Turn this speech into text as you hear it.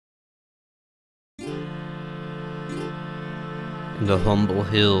The humble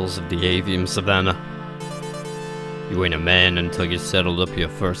hills of the avian savanna. You ain't a man until you settled up your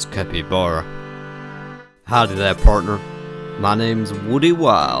first capybara. Howdy there, partner. My name's Woody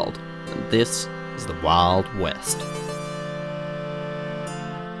Wild, and this is the Wild West.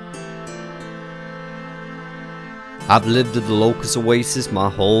 I've lived at the Locust Oasis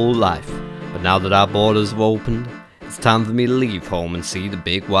my whole life, but now that our borders have opened, it's time for me to leave home and see the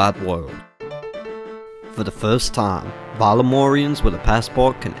big wide world. For the first time, Varlamoreans with a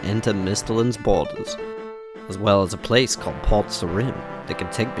passport can enter Misthalin's borders, as well as a place called Port Sarim that can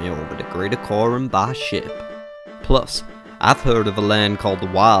take me over to Greater Kourend by ship. Plus, I've heard of a land called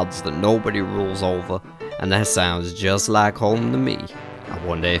the Wilds that nobody rules over, and that sounds just like home to me. I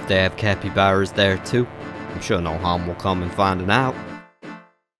wonder if they have capybaras there too. I'm sure no harm will come in finding out.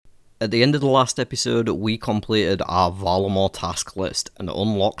 At the end of the last episode, we completed our Varlamore task list and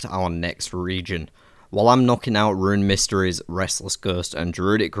unlocked our next region. While I'm knocking out Rune Mysteries, Restless Ghost and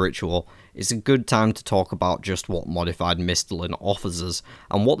Druidic Ritual, it's a good time to talk about just what Modified Misthalin offers us,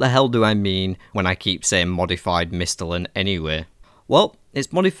 and what the hell do I mean when I keep saying Modified Misthalin anyway? Well,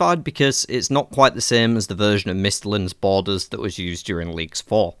 it's modified because it's not quite the same as the version of Misthalin's borders that was used during Leagues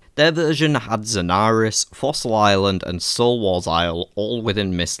 4. Their version had Zenaris, Fossil Island and Soul Wars Isle all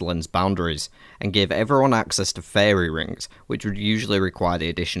within Misthalin's boundaries, and gave everyone access to fairy rings, which would usually require the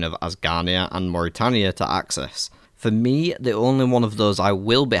addition of Asgarnia and Mauritania to access. For me, the only one of those I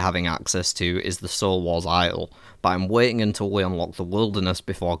will be having access to is the Soul Wars Isle, but I'm waiting until we unlock the Wilderness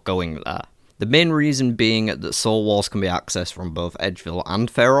before going there. The main reason being that Soul Wars can be accessed from both Edgeville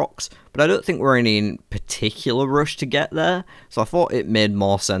and Ferox, but I don't think we're in any particular rush to get there, so I thought it made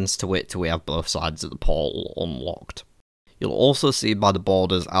more sense to wait till we have both sides of the portal unlocked. You'll also see by the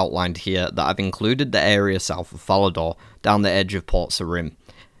borders outlined here that I've included the area south of Falador, down the edge of Port Sarim.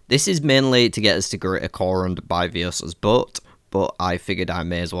 This is mainly to get us to Greater Kourend by Viosa's boat, but I figured I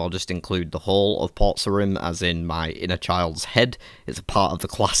may as well just include the whole of Port Sarim as in my inner child's head. It's a part of the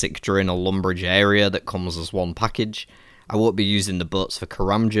classic Draenor Lumbridge area that comes as one package. I won't be using the boats for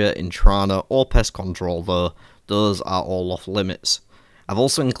Karamja, Intrana or Pest Control though, those are all off limits. I've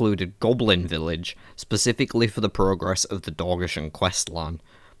also included Goblin Village, specifically for the progress of the Dorgeshan questline,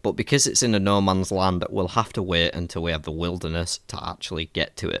 but because it's in a no man's land we'll have to wait until we have the Wilderness to actually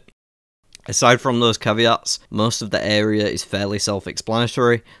get to it. Aside from those caveats, most of the area is fairly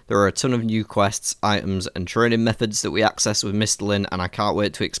self-explanatory. There are a ton of new quests, items and training methods that we access with Misthalin, and I can't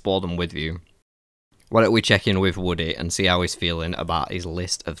wait to explore them with you. Why don't we check in with Woody and see how he's feeling about his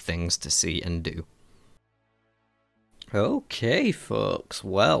list of things to see and do. Okay folks,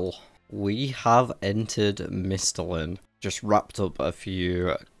 well, we have entered Misthalin. Just wrapped up a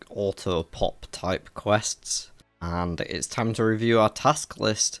few auto-pop type quests, and it's time to review our task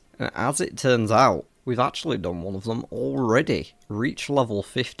list. And as it turns out, we've actually done one of them already. Reach level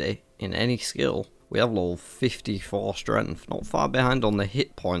 50 in any skill. We have level 54 strength, not far behind on the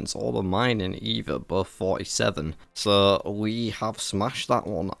hit points or the mining either, both 47. So we have smashed that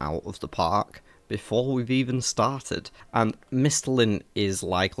one out of the park before we've even started. And Misthalin is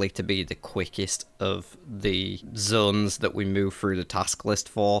likely to be the quickest of the zones that we move through the task list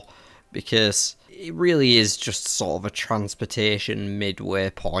for, because it really is just sort of a transportation midway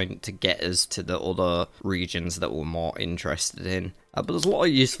point to get us to the other regions that we're more interested in. But there's a lot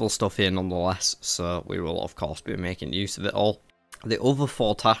of useful stuff here nonetheless, so we will of course be making use of it all. The other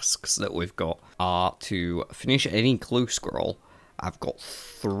 4 tasks that we've got are to finish any clue scroll. I've got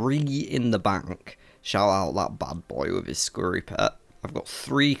 3 in the bank. Shout out that bad boy with his scurry pet. I've got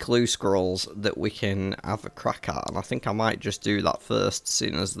 3 clue scrolls that we can have a crack at, and I think I might just do that first,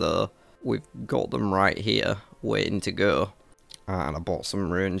 seeing as though we've got them right here, waiting to go. And I bought some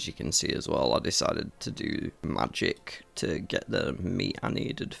runes, you can see as well. I decided to do magic to get the meat I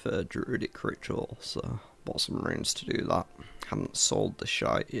needed for Druidic Ritual, so bought some runes to do that. Haven't sold the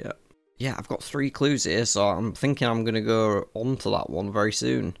shite yet. Yeah, I've got 3 clues here, so I'm thinking I'm going to go on to that one very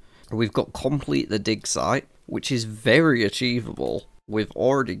soon. We've got Complete the Dig Site, which is very achievable. We've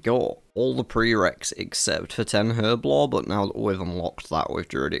already got all the prereqs except for 10 Herblore, but now that we've unlocked that with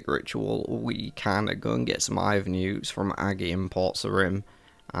Druidic Ritual, we can go and get some Ironnews from Aggie and Port Sarim,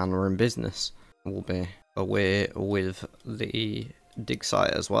 and we're in business. We'll be away with the dig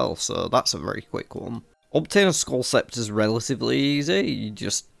site as well, so that's a very quick one. Obtain a Skull Scepter is relatively easy. You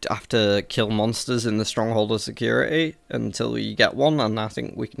just have to kill monsters in the Stronghold of Security until you get one, and I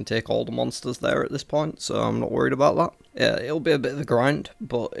think we can take all the monsters there at this point, so I'm not worried about that. Yeah, it'll be a bit of a grind,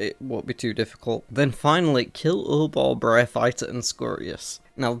 but it won't be too difficult. Then finally, kill Obor, Fighter and Scurious.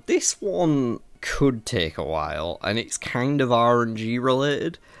 Now this one could take a while, and it's kind of RNG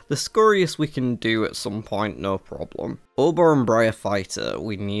related. The Scurrius we can do at some point, no problem. Oba and Briar Fighter,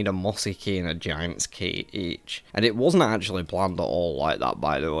 we need a Mossy Key and a Giant's Key each. And it wasn't actually planned at all like that,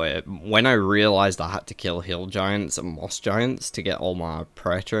 by the way. When I realised I had to kill Hill Giants and Moss Giants to get all my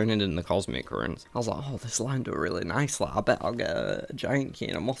prayer training in the Cosmic Runes, I was like, oh, this lined up really nicely. I bet I'll get a Giant Key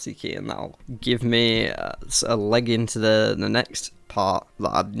and a Mossy Key, and that'll give me a leg into the next part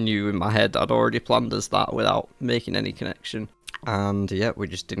that I knew in my head I'd already planned as that without making any connection. And yeah, we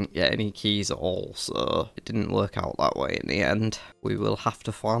just didn't get any keys at all, so it didn't work out that way in the end. We will have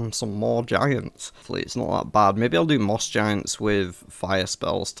to farm some more giants. Hopefully it's not that bad. Maybe I'll do moss giants with fire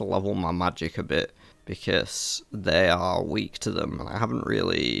spells to level my magic a bit, because they are weak to them, and I haven't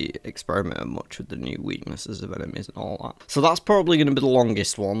really experimented much with the new weaknesses of enemies and all that. So that's probably going to be the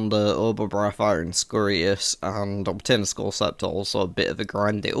longest one, the Oba, Briarfire and Scurrius, and Obtain a Skull Scepter, also a bit of a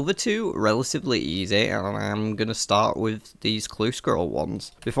grind. The other two, relatively easy, and I'm going to start with these Clue Scroll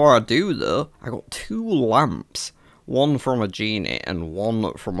ones. Before I do though, I got 2 lamps. One from a genie and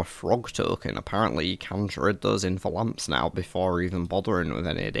one from a frog token. Apparently you can trade those in for lamps now before even bothering with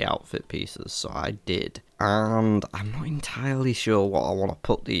any of the outfit pieces, so I did. And I'm not entirely sure what I want to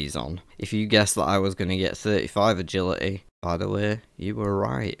put these on. If you guessed that I was going to get 35 agility, by the way, you were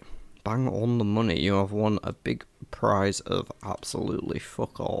right. Bang on the money, you have won a big prize of absolutely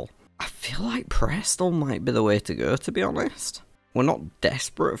fuck all. I feel like Presto might be the way to go, to be honest. We're not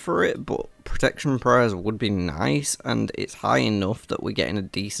desperate for it, but protection prayers would be nice, and it's high enough that we're getting a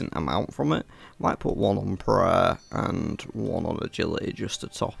decent amount from it. Might put one on prayer and one on agility just to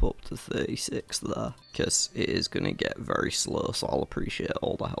top up to 36 there, because it is going to get very slow, so I'll appreciate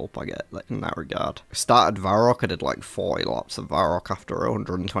all the help I get in that regard. I started Varrock, I did like 40 laps of Varrock after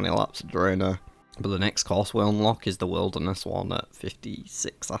 120 laps of Draenor. But the next course we unlock is the Wilderness one at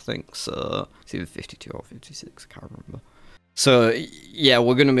 56, I think, so it's either 52 or 56, I can't remember. So, yeah,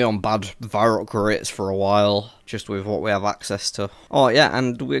 we're going to be on bad Varrock rates for a while, just with what we have access to. Oh, yeah,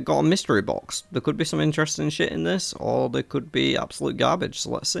 and we've got a mystery box. There could be some interesting shit in this, or there could be absolute garbage, so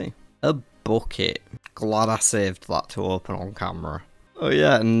let's see. A bucket. Glad I saved that to open on camera. Oh,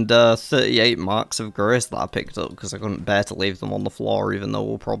 yeah, and 38 marks of grace that I picked up, because I couldn't bear to leave them on the floor, even though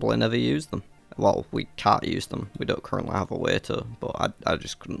we'll probably never use them. Well, we can't use them. We don't currently have a way to, but I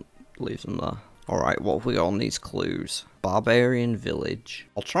just couldn't leave them there. Alright, what have we got on these clues? Barbarian Village.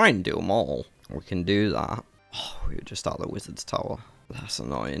 I'll try and do them all. We can do that. Oh, we were just at the Wizard's Tower. That's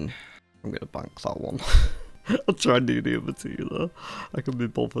annoying. I'm gonna bank that one. I'll try and do the other two though. I can be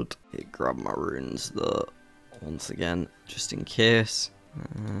bothered. Okay, grab my runes though. Once again, just in case.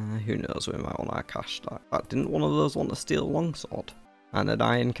 Who knows, we might want our cash stack. Didn't one of those want to steal longsword? And an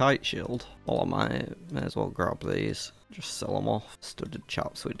iron kite shield. Well, I may as well grab these. Just sell them off. Studded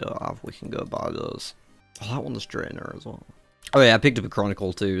chaps we don't have, we can go buy those. Oh, that one's Draenor as well. Oh yeah, I picked up a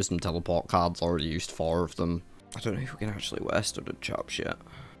Chronicle too, some teleport cards, already used 4 of them. I don't know if we can actually wear studded chaps yet.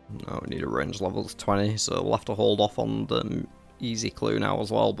 No, we need a range level 20, so we'll have to hold off on the easy clue now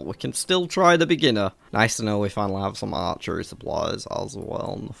as well, but we can still try the beginner. Nice to know we finally have some archery supplies as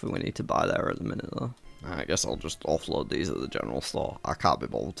well. Nothing we need to buy there at the minute though. I guess I'll just offload these at the general store. I can't be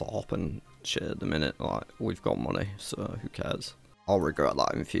bothered to hop and shit at the minute. Like, we've got money, so who cares? I'll regret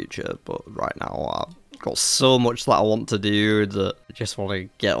that in future, but right now I've got so much that I want to do that I just want to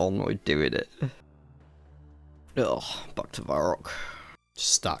get on with doing it. Ugh, back to Varrock.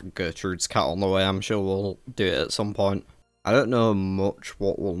 Just start Gertrude's cat on the way, I'm sure we'll do it at some point. I don't know much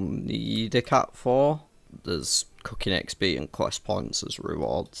what we'll need a cat for. There's cooking XP and quest points as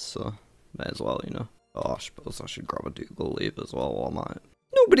rewards, so may as well, you know. Oh, I suppose I should grab a Dougal leaf as well, or I might.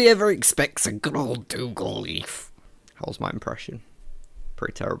 Nobody ever expects a good old Dougal leaf. How's my impression?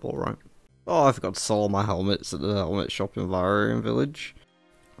 Pretty terrible, right? Oh, I forgot to sell my helmets at the helmet shop in Varlamore Village.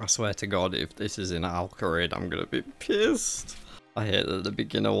 I swear to God, if this is in Alcarid, I'm gonna be pissed. I hate that the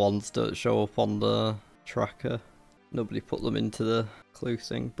beginner ones don't show up on the tracker. Nobody put them into the clue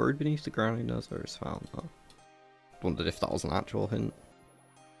thing. Buried beneath the ground, he knows where it's found. Oh. Wondered if that was an actual hint.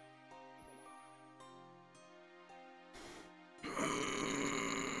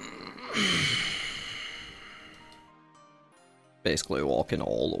 Basically walking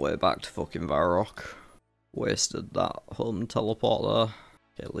all the way back to fucking Varrock. Wasted that home teleport there.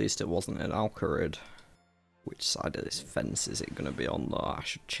 Okay, at least it wasn't in Alcarid. Which side of this fence is it going to be on though? I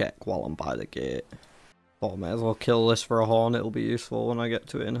should check while I'm by the gate. But I may as well kill this for a horn, it'll be useful when I get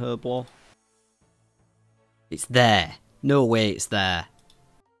to it in Herblore. It's there! No way it's there!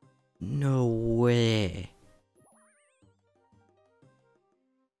 No way!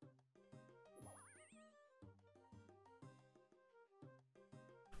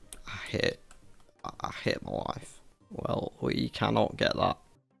 I hate I hate my life. Well, we cannot get that.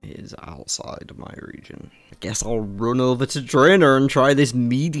 It is outside of my region. I guess I'll run over to Trainer and try this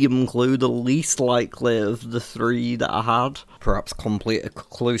medium clue, the least likely of the 3 that I had. Perhaps complete a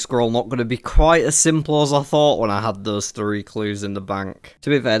clue scroll not going to be quite as simple as I thought when I had those 3 clues in the bank.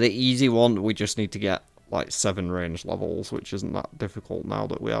 To be fair, the easy one, we just need to get like 7 range levels, which isn't that difficult now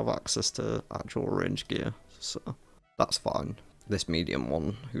that we have access to actual range gear. So that's fine. This medium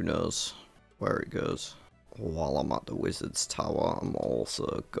one, who knows where it goes. While I'm at the Wizard's Tower, I'm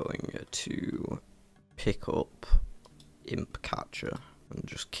also going to pick up Imp Catcher and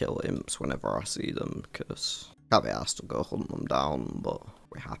just kill imps whenever I see them, because I can't be asked to go hunt them down, but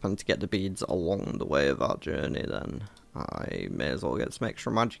if we happen to get the beads along the way of our journey, then I may as well get some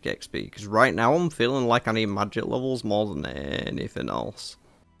extra magic XP, because right now I'm feeling like I need magic levels more than anything else.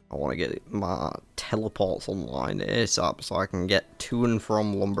 I want to get my teleports online ASAP so I can get to and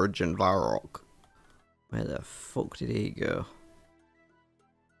from Lumbridge and Varrock. Where the fuck did he go?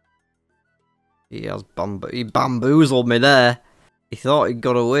 He has he bamboozled me there. He thought he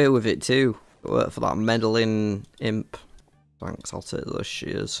got away with it too. Wait for that meddling imp. Thanks, I'll take those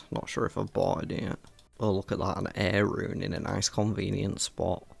shears. Not sure if I've bought any yet. Oh, look at that, an air rune in a nice convenient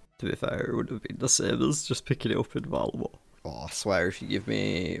spot. To be fair, it would have been the same as just picking it up in Varlamore. Oh, I swear if you give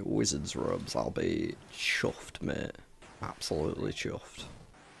me wizard's robes, I'll be chuffed, mate. Absolutely chuffed.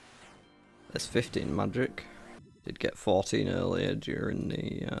 There's 15 magic. Did get 14 earlier during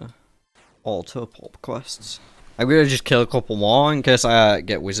the auto pop quests. I'm gonna just kill a couple more in case I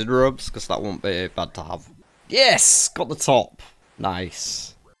get wizard robes, because that won't be bad to have. Yes! Got the top.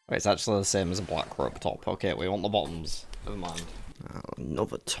 Nice. Wait, it's actually the same as a black robe top. Okay, we want the bottoms. Never mind.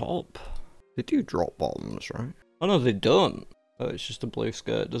 Another top. They do drop bottoms, right? Oh no, they don't. Oh, it's just a blue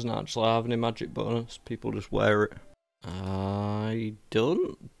skirt. It doesn't actually have any magic bonus. People just wear it. I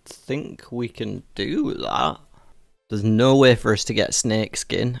don't think we can do that. There's no way for us to get snake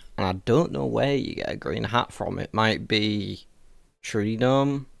skin, and I don't know where you get a green hat from. It might be Tree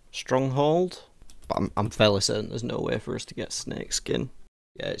Gnome Stronghold, but I'm fairly certain there's no way for us to get snake skin.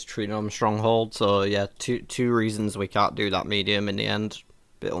 Yeah, it's Tree Gnome Stronghold, so yeah, two reasons we can't do that medium in the end.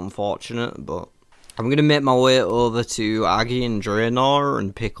 Bit unfortunate, but I'm going to make my way over to Aggie and Draenor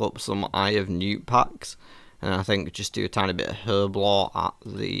and pick up some Eye of Newt packs. And I think just do a tiny bit of herb lore at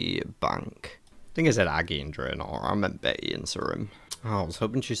the bank. I think I said Aggie and Draenor. I meant Betty and Sarim. Oh, I was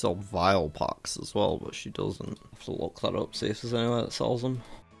hoping she sold vial packs as well, but she doesn't. I have to look that up, see if there's anywhere that sells them.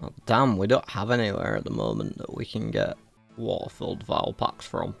 Oh, damn, we don't have anywhere at the moment that we can get water-filled vial packs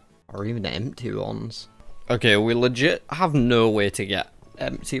from. Or even empty ones. Okay, we legit have no way to get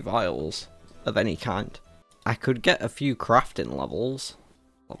empty vials of any kind. I could get a few crafting levels.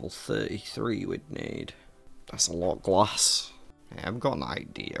 Level 33 we'd need. That's a lot of glass. Yeah, I've got an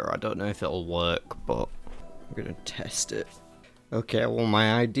idea. I don't know if it'll work, but I'm gonna test it. Okay, well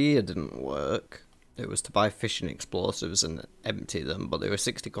my idea didn't work. It was to buy fishing explosives and empty them, but they were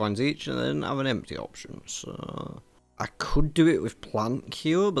 60 coins each and they didn't have an empty option, so I could do it with plant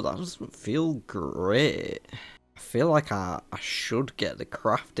cure, but that doesn't feel great. I feel like I should get the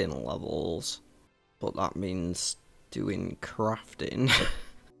crafting levels, but that means doing crafting.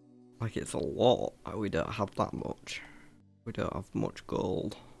 Like, it's a lot. We don't have that much. We don't have much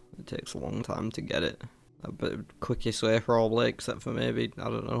gold. It takes a long time to get it. But quickest way probably, except for maybe, I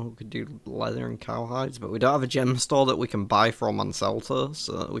don't know, we could do leather and cowhides, but we don't have a gem store that we can buy from and sell to,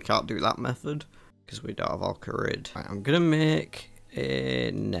 so we can't do that method, because we don't have Alcarid. Right, I'm gonna make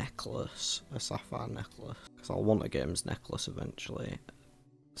a necklace, a sapphire necklace, because I'll want a games necklace eventually,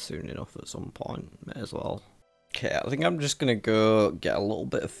 soon enough at some point, may as well. Okay, I think I'm just gonna go get a little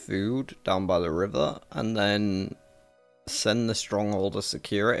bit of food down by the river, and then send the stronghold of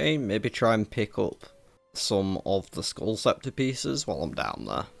security, maybe try and pick up some of the skull scepter pieces while I'm down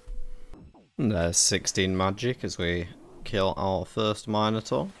there. And there's 16 magic as we kill our first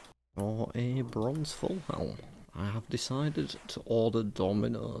Minotaur. Or a bronze full helm. I have decided to order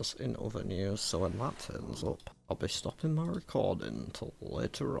Dominoes in other news, so when that turns up, I'll be stopping my recording until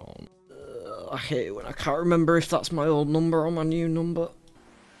later on. I hate it when I can't remember if that's my old number or my new number.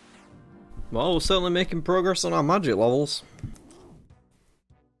 Well, we're certainly making progress on our magic levels.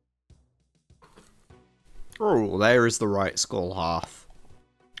 Oh, there is the right skull half.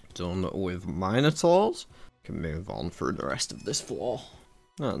 Done with Minotaurs. Can move on through the rest of this floor.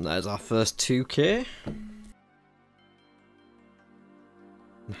 And there's our first 2k.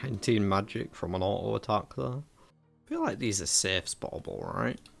 19 magic from an auto attack there. I feel like these are safe spottable,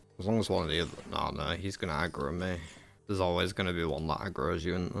 right? As long as one of the other... No, he's gonna aggro me. There's always gonna be one that aggroes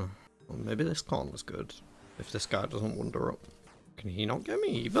you, isn't there? Well, maybe this corner's good. If this guy doesn't wander up. Can he not get me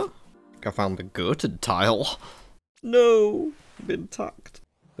either? I found the goated tile. No! I've been attacked.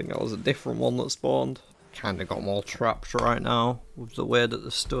 I think that was a different one that spawned. Kinda got them all trapped right now with the way that they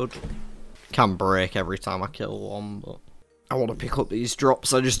stood. Can break every time I kill one, but I want to pick up these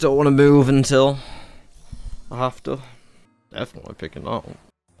drops. I just don't want to move until I have to. Definitely picking that up.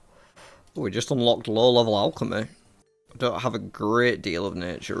 Oh, we just unlocked low-level alchemy. I don't have a great deal of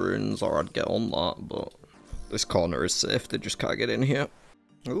nature runes, or I'd get on that, but this corner is safe. They just can't get in here.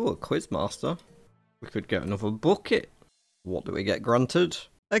 Ooh, a quizmaster. We could get another bucket. What do we get granted?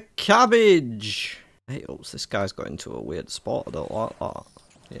 A cabbage! Hey, oops, this guy's got into a weird spot. I don't like that.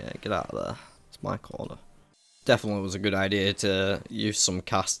 Yeah, get out of there. It's my corner. Definitely was a good idea to use some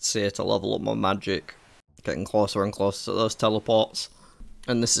casts here to level up my magic. Getting closer and closer to those teleports.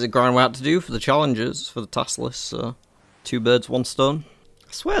 And this is a grind we had to do for the challenges, for the task list, so 2 birds, 1 stone.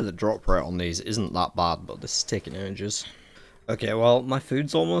 I swear the drop rate on these isn't that bad, but this is taking ages. Okay, well, my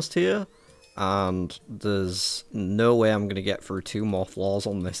food's almost here, and there's no way I'm going to get through 2 more floors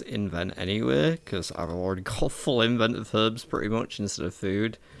on this invent anyway, because I've already got a full invent of herbs pretty much instead of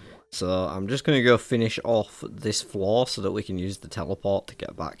food. So I'm just going to go finish off this floor so that we can use the teleport to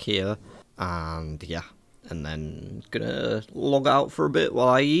get back here, and yeah. And then gonna log out for a bit while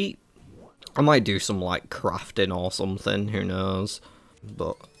I eat. I might do some like crafting or something, who knows.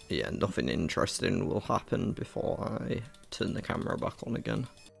 But yeah, nothing interesting will happen before I turn the camera back on again.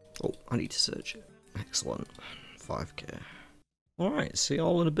 Oh, I need to search it. Excellent. 5k. Alright, see you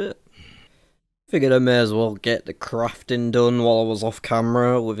all in a bit. Figured I may as well get the crafting done while I was off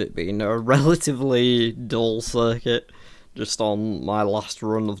camera, with it being a relatively dull circuit. Just on my last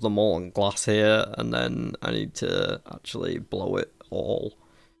run of the molten glass here, and then I need to actually blow it all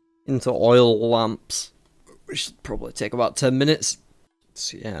into oil lamps, which should probably take about 10 minutes.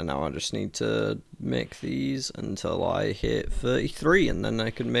 So yeah, now I just need to make these until I hit 33, and then I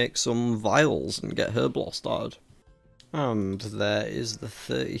can make some vials and get Herblore started. And there is the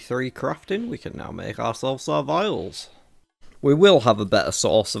 33 crafting. We can now make ourselves our vials. We will have a better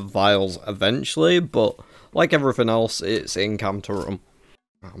source of vials eventually, but like everything else, it's incantarum.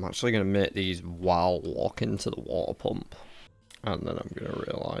 I'm actually going to make these while walking to the water pump. And then I'm going to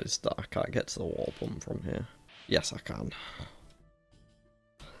realise that I can't get to the water pump from here. Yes, I can.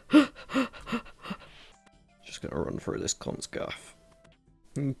 Just going to run through this cunt's gaff.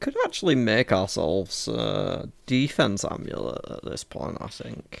 We could actually make ourselves a defense amulet at this point, I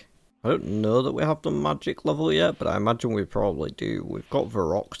think. I don't know that we have the magic level yet, but I imagine we probably do. We've got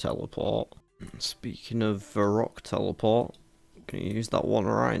Varrock teleport. Speaking of Varrock teleport, I'm going to use that one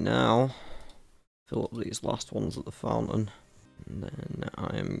right now. Fill up these last ones at the fountain. And then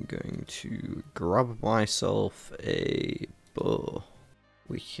I am going to grab myself a bow.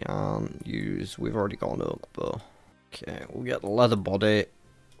 We can use, we've already got an oak bow. Okay, we'll get the leather body.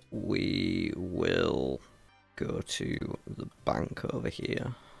 We will go to the bank over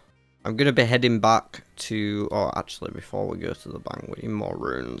here. I'm going to be heading back to, oh actually before we go to the bank we need more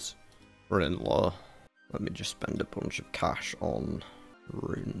runes. Running low. Let me just spend a bunch of cash on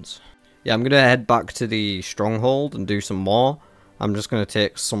runes. Yeah, I'm going to head back to the stronghold and do some more. I'm just going to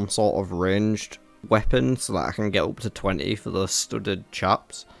take some sort of ranged weapon so that I can get up to 20 for those studded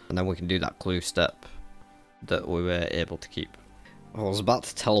chaps. And then we can do that clue step that we were able to keep. I was about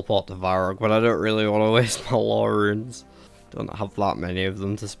to teleport to Varrock, but I don't really want to waste my lore runes. Don't have that many of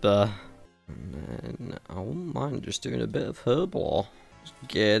them to spare. And then I wouldn't mind just doing a bit of Herblore. Just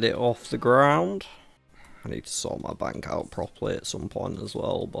get it off the ground. I need to sort my bank out properly at some point as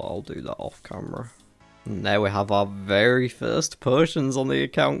well, but I'll do that off camera. And there we have our very first potions on the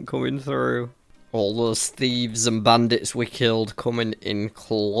account coming through. All those thieves and bandits we killed coming in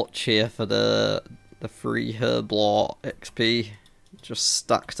clutch here for the free Herblore XP. Just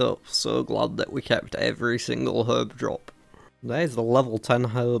stacked up. So glad that we kept every single herb drop. There's the level 10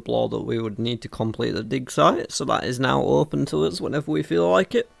 Herblore that we would need to complete the dig site, so that is now open to us whenever we feel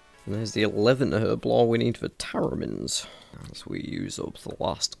like it. And there's the 11 Herblore we need for Taramins, as we use up the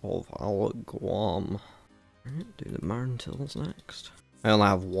last of our Guam. Right, do the Marintils next. I only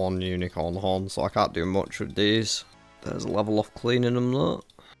have 1 unicorn horn, so I can't do much with these. There's a level off cleaning them though.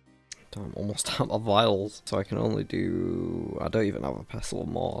 I'm almost out of vials, so I can only do... I don't even have a pestle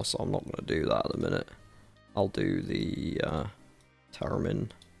more, so I'm not going to do that at the minute. I'll do the Taramin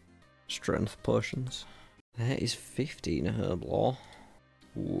strength potions. There is 15 Herblore.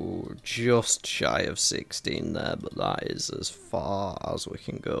 Ooh, just shy of 16 there, but that is as far as we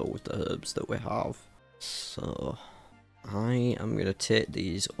can go with the herbs that we have. So, I am going to take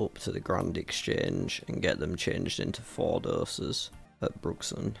these up to the Grand Exchange and get them changed into 4 doses at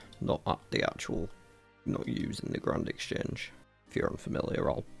Bruxon, not at the actual, not using the Grand Exchange. If you're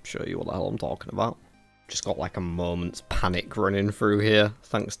unfamiliar, I'll show you what the hell I'm talking about. Just got like a moment's panic running through here.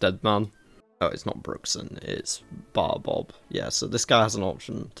 Thanks, dead man. Oh, it's not Brookson, it's Bar Bob. Yeah, so this guy has an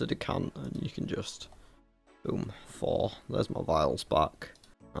option to decant, and you can just... Boom, 4. There's my vials back.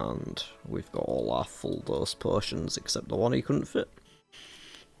 And we've got all our full dose potions, except the one he couldn't fit.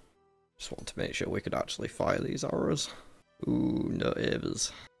 Just want to make sure we could actually fire these arrows. Ooh, no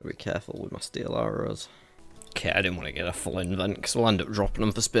avers. Be careful with my steel arrows. Okay, I didn't want to get a full invent, because we'll end up dropping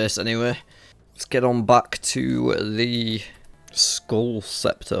them for space anyway. Let's get on back to the Skull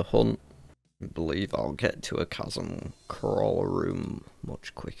Scepter hunt. I believe I'll get to a chasm crawler room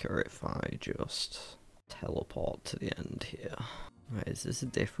much quicker if I just teleport to the end here. Wait, is this a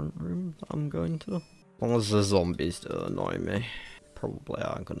different room that I'm going to? As long as the zombies don't annoy me. Probably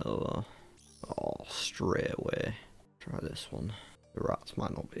aren't gonna... Oh, straight away. Try this one. The rats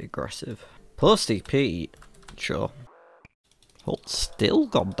might not be aggressive. Posty Pete? Sure. Hold still,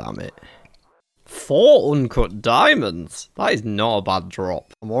 goddammit. 4 uncut diamonds! That is not a bad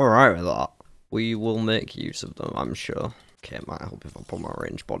drop. I'm alright with that. We will make use of them, I'm sure. Okay, it might help if I put my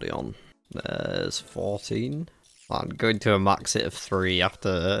range body on. There's 14. I'm going to a max hit of 3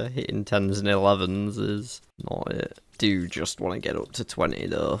 after hitting 10s and 11s is not it. Do just want to get up to 20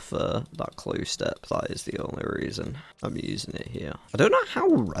 though for that clue step. That is the only reason I'm using it here. I don't know how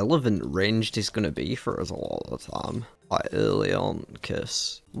relevant ranged is going to be for us a lot of the time. Like early on,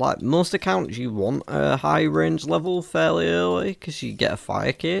 because like most accounts you want a high range level fairly early because you get a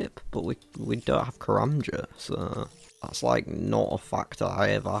fire cape, but we don't have Karamja, so that's like not a factor I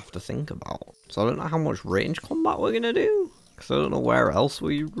ever have to think about. So I don't know how much range combat we're gonna do, because I don't know where else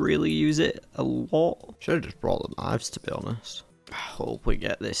we really use it a lot. Should have just brought the knives, to be honest. I hope we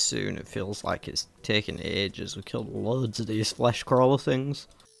get this soon. It feels like it's taking ages. We killed loads of these flesh crawler things.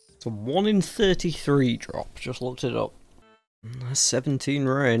 It's a 1 in 33 drop, just looked it up. That's 17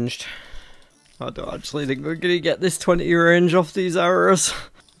 ranged. I don't actually think we're gonna get this 20 range off these arrows.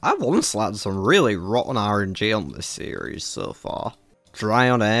 I've honestly had some really rotten RNG on this series so far.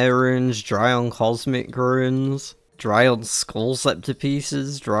 Dry on air runes, dry on cosmic runes, dry on skull scepter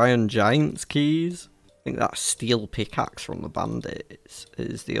pieces, dry on giant's keys. I think that steel pickaxe from the bandits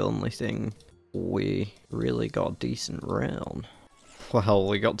is the only thing we really got a decent rate on. Well,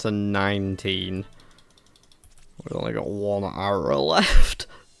 we got to 19. We only got 1 arrow left.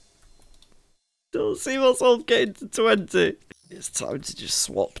 Don't see myself getting to 20. It's time to just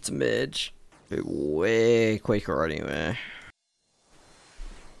swap to mage. Be way quicker anyway.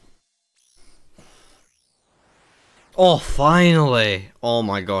 Oh, finally! Oh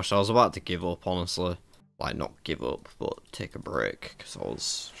my gosh, I was about to give up, honestly. Like, not give up, but take a break. Because I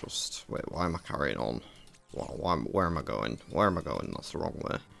was just... Wait, why am I carrying on? Where am I going? Where am I going? That's the wrong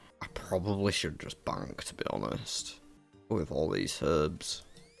way. I probably should just bank, to be honest, with all these herbs.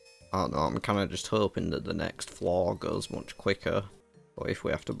 I don't know, I'm kind of just hoping that the next floor goes much quicker. But if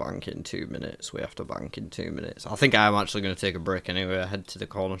we have to bank in 2 minutes, we have to bank in 2 minutes. I think I'm actually going to take a break anyway. I head to the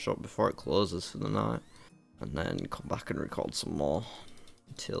corner shop before it closes for the night. And then come back and record some more.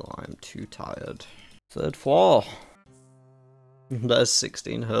 Until I'm too tired. 3rd floor. There's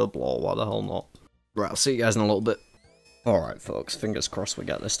 16 herb lore, why the hell not? Right, I'll see you guys in a little bit. Alright folks, fingers crossed we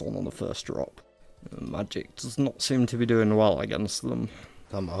get this done on the first drop. Magic does not seem to be doing well against them.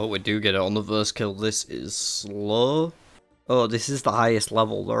 Damn, I hope we do get it on the first kill. This is slow. Oh, this is the highest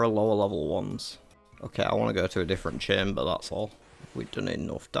level. There are lower level ones. Okay, I want to go to a different chamber, that's all. Have we done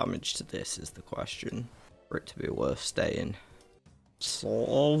enough damage to this is the question. For it to be worth staying. Sort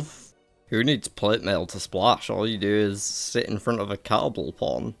of. Who needs plate mail to splash? All you do is sit in front of a cannibal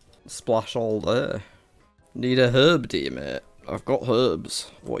pond. Splash all day. Need a herb, do you, mate? I've got herbs.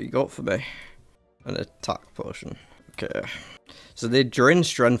 What you got for me? An attack potion. Okay. So they drain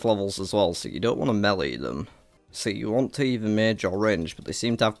strength levels as well, so you don't want to melee them. So you want to either mage or range, but they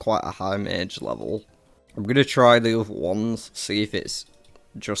seem to have quite a high mage level. I'm going to try the other ones, see if it's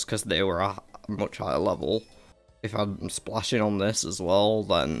just because they were at a much higher level. If I'm splashing on this as well,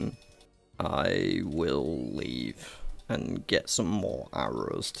 then I will leave and get some more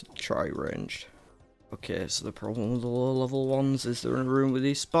arrows to try ranged. Okay, so the problem with the low level ones is they're in a room with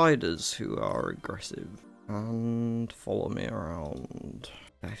these spiders who are aggressive and follow me around.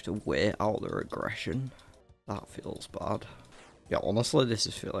 I have to wait out their aggression. That feels bad. Yeah, honestly, this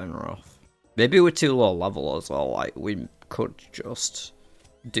is feeling rough. Maybe we're too low level as well. Like, we could just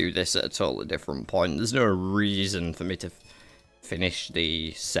do this at a totally different point. There's no reason for me to finish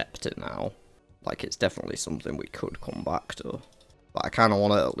the scepter now. Like, it's definitely something we could come back to. But I kind of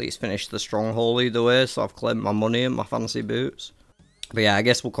want to at least finish the stronghold either way, so I've claimed my money and my fancy boots. But yeah, I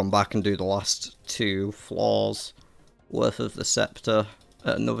guess we'll come back and do the last 2 floors worth of the scepter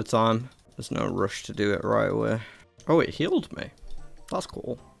at another time. There's no rush to do it right away. Oh, it healed me. That's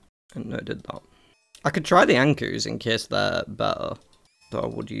cool. I didn't know it did that. I could try the Ankus in case they're better. Though I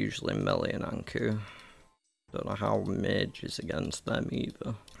would usually melee an Anku. Don't know how mage is against them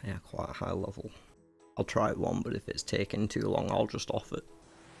either. Yeah, quite a high level. I'll try one, but if it's taking too long, I'll just off it.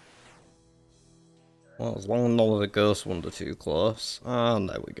 Well, as long as none of the ghost ones are too close. And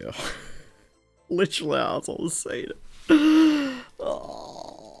there we go. Literally, as I was saying.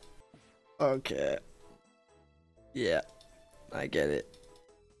 Oh. Okay. Yeah, I get it.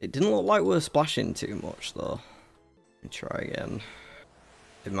 It didn't look like we were splashing too much, though. Let me try again.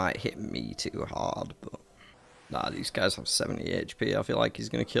 It might hit me too hard, but... Nah, these guys have 70 HP. I feel like he's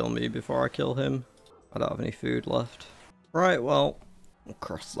going to kill me before I kill him. I don't have any food left. Right, well, I'll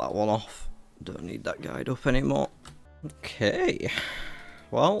cross that one off. Don't need that guide up anymore. Okay.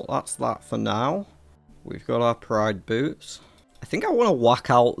 Well, that's that for now. We've got our pride boots. I think I want to whack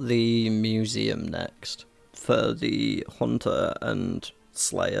out the museum next for the hunter and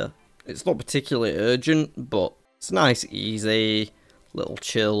slayer. It's not particularly urgent, but it's a nice, easy, little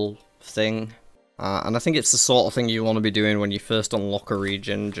chill thing. And I think it's the sort of thing you want to be doing when you first unlock a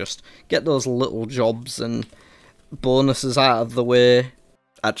region. Just get those little jobs and bonuses out of the way.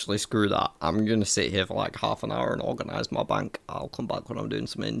 Actually, screw that. I'm going to sit here for like half an hour and organise my bank. I'll come back when I'm doing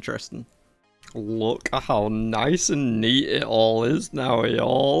something interesting. Look at how nice and neat it all is now,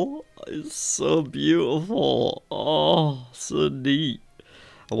 y'all. It's so beautiful. Oh, so neat.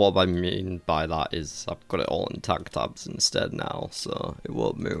 What I mean by that is I've got it all in tag tabs instead now, so it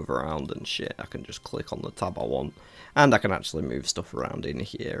won't move around and shit. I can just click on the tab I want, and I can actually move stuff around in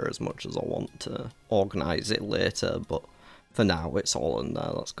here as much as I want to organise it later, but for now it's all in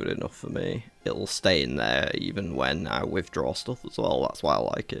there. That's good enough for me. It'll stay in there even when I withdraw stuff as well. That's why I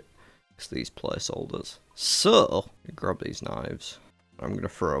like it. It's these placeholders. So, grab these knives. I'm going to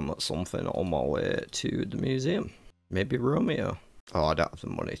throw them at something on my way to the museum. Maybe Romeo. Oh, I don't have the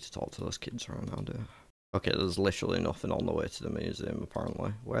money to talk to those kids right now, do I? Okay, there's literally nothing on the way to the museum,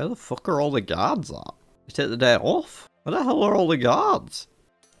 apparently. Where the fuck are all the guards at? You take the day off? Where the hell are all the guards?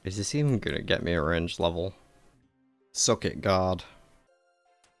 Is this even going to get me a range level? Suck it, guard.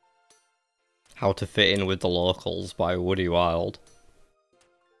 How to Fit In with the Locals by Woody Wild.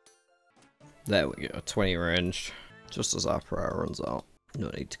 There we go, 20 ranged. Just as our prayer runs out. No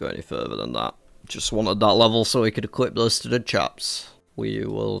need to go any further than that. Just wanted that level so we could equip those to the chaps. We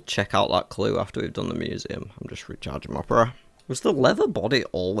will check out that clue after we've done the museum. I'm just recharging my prayer. Was the leather body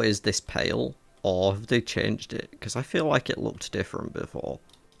always this pale? Or have they changed it? Because I feel like it looked different before.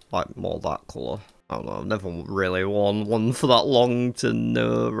 Like more that colour. I don't know, I've never really worn one for that long to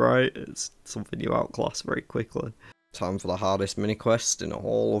know, right? It's something you outclass very quickly. Time for the hardest mini quest in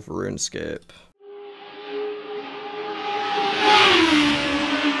all of RuneScape.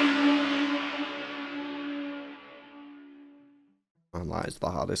 And that is the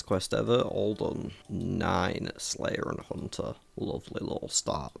hardest quest ever, all done. 9 Slayer and Hunter. Lovely little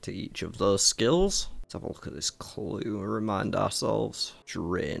start to each of those skills. Let's have a look at this clue and remind ourselves.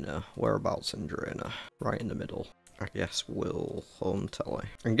 Drainer. Whereabouts in Drainer? Right in the middle. I guess we'll home tele.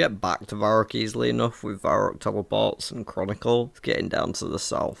 And get back to Varrock easily enough with Varrock teleports and Chronicle. It's getting down to the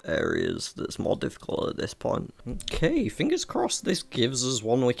south areas that's more difficult at this point. Okay, fingers crossed this gives us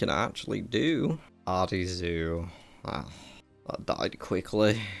one we can actually do. Arty Zoo. Ah. That died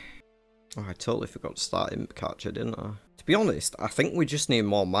quickly. Oh, I totally forgot to start Imp Catcher, didn't I? To be honest, I think we just need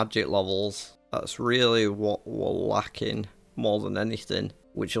more magic levels. That's really what we're lacking more than anything.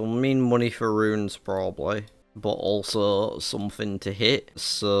 Which will mean money for runes, probably. But also something to hit.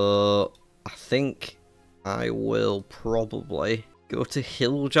 So, I think I will probably go to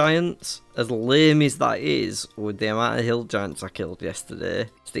Hill Giants. As lame as that is, with the amount of Hill Giants I killed yesterday,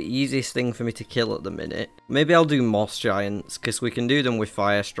 it's the easiest thing for me to kill at the minute. Maybe I'll do Moss Giants, because we can do them with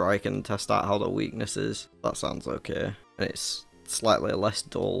Fire Strike and test out how their weakness is. That sounds okay. And it's slightly less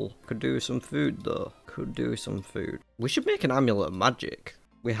dull. Could do some food though. Could do some food. We should make an Amulet of Magic.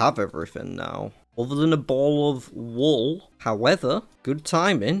 We have everything now. Other than a ball of wool. However, good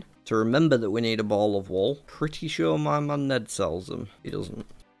timing to remember that we need a ball of wool. Pretty sure my man Ned sells them. He doesn't.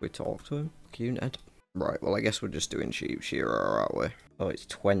 We talk to him. Fuck you, Ned. Right, well I guess we're just doing Sheep Shearer, aren't we? Oh, it's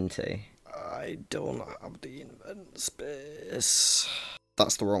 20. I don't have the invent space.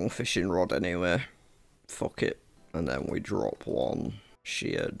 That's the wrong fishing rod anyway. Fuck it. And then we drop one.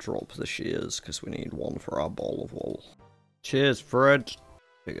 Shear, drop the shears, because we need one for our ball of wool. Cheers, Fred.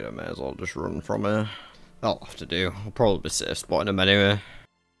 Figured I may as well just run from here. That'll have to do. I'll probably be safe spotting him anyway.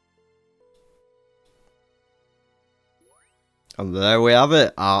 And there we have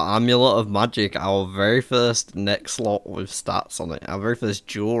it, our Amulet of Magic, our very first neck slot with stats on it. Our very first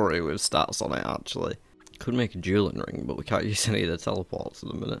jewellery with stats on it, actually. Could make a dueling ring, but we can't use any of the teleports at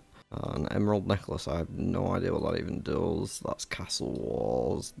the minute. An emerald necklace, I have no idea what that even does. That's castle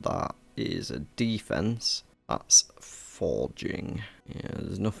walls, that is a defense, that's forging. Yeah,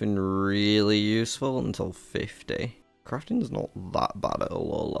 there's nothing really useful until 50. Crafting's not that bad at a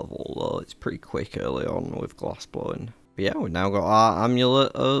low level though, it's pretty quick early on with glass blowing. But yeah, we've now got our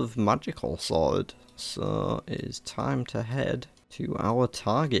Amulet of Magic all sorted, so it is time to head to our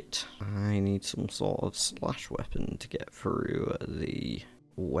target. I need some sort of slash weapon to get through the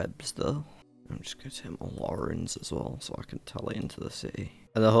webs though. I'm just going to hit my Laurens as well so I can tally into the city.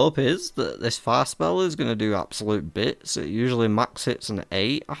 And the hope is that this fire spell is going to do absolute bits. It usually max hits an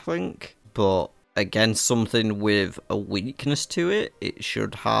 8, I think. But against something with a weakness to it, it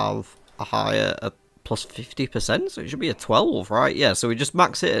should have a higher, plus 50%, so it should be a 12, right? Yeah, so we just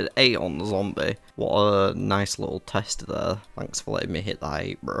max it at 8 on the zombie. What a nice little test there. Thanks for letting me hit that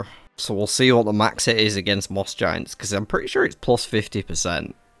 8, bro. So we'll see what the max hit is against Moss Giants, because I'm pretty sure it's plus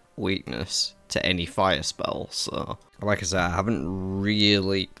 50% weakness to any fire spell, so... Like I said, I haven't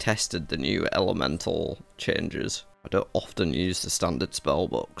really tested the new elemental changes. I don't often use the standard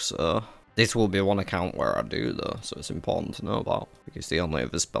spellbook, so... This will be one account where I do though, so it's important to know about. Because the only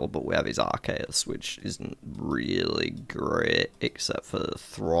other spellbook we have is Arceus, which isn't really great, except for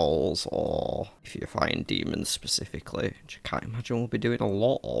Thralls, or if you're fighting demons specifically, which I can't imagine we'll be doing a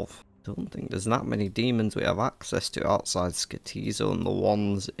lot of. Don't think there's that many demons we have access to outside Skatizo and the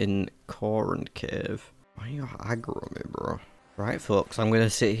ones in Kourend Cave. Why are you aggro me, bro? Right, folks, I'm going to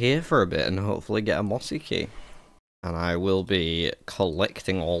sit here for a bit and hopefully get a Mossy Key. And I will be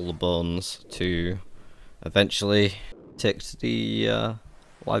collecting all the bones to eventually take to the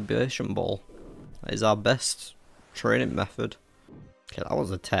libation ball. That is our best training method. Okay, that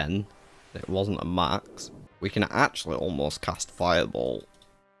was a 10. It wasn't a max. We can actually almost cast Fireball.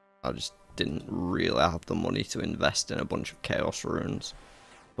 I just didn't really have the money to invest in a bunch of Chaos Runes.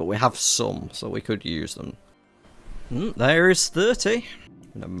 But we have some, so we could use them. There is 30.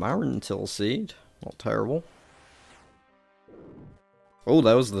 And a Marintil Seed. Not terrible. Oh,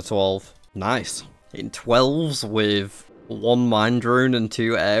 that was the 12. Nice. In 12s with 1 Mind Rune and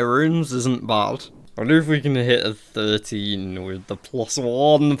 2 Air Runes isn't bad. I wonder if we can hit a 13 with the plus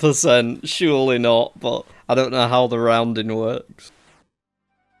 1%. Surely not, but I don't know how the rounding works.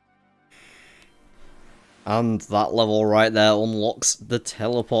 And that level right there unlocks the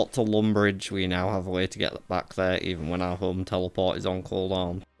teleport to Lumbridge. We now have a way to get back there even when our home teleport is on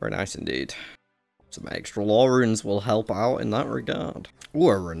cooldown. Very nice indeed. Some extra lore runes will help out in that regard. Ooh,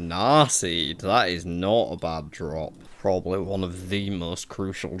 a Renarseed. That is not a bad drop. Probably one of the most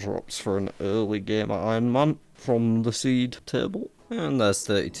crucial drops for an early game at Ironman from the seed table. And there's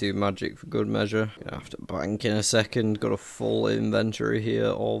 32 magic for good measure. Gonna have to bank in a second. Got a full inventory here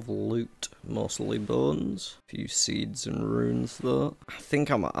of loot. Mostly bones. A few seeds and runes though. I think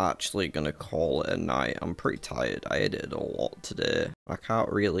I'm actually gonna call it a night. I'm pretty tired. I edited a lot today. I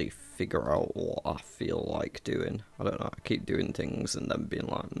can't really figure out what I feel like doing. I don't know. I keep doing things and then being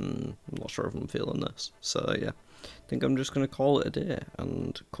like, I'm not sure if I'm feeling this. So yeah. I think I'm just gonna call it a day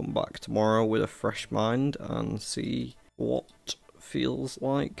and come back tomorrow with a fresh mind and see what feels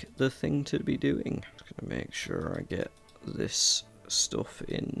like the thing to be doing. Just gonna make sure I get this stuff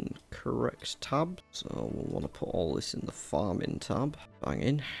in correct tab. So we'll want to put all this in the farming tab. Bang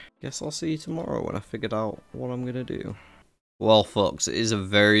in. Guess I'll see you tomorrow when I figured out what I'm gonna do. Well folks, it is a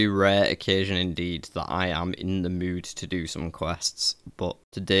very rare occasion indeed that I am in the mood to do some quests, but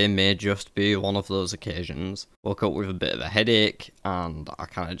today may just be one of those occasions. Woke up with a bit of a headache, and I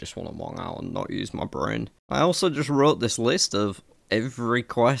kind of just want to mong out and not use my brain. I also just wrote this list of every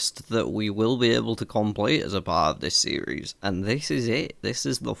quest that we will be able to complete as a part of this series, and this is it. This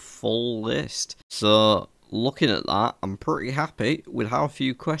is the full list. So looking at that, I'm pretty happy with how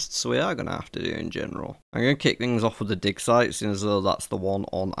few quests we are going to have to do in general. I'm going to kick things off with the dig site, seeing as though that's the one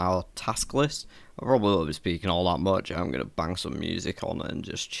on our task list. I probably won't be speaking all that much. I'm going to bang some music on and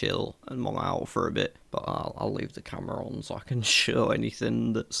just chill and mong out for a bit. But I'll leave the camera on so I can show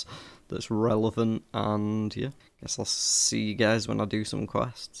anything that's relevant. And yeah, guess I'll see you guys when I do some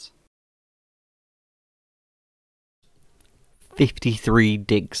quests. 53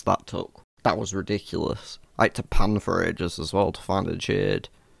 digs that took. That was ridiculous. I had to pan for ages as well to find a jade.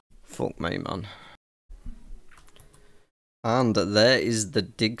 Fuck me, man. And there is the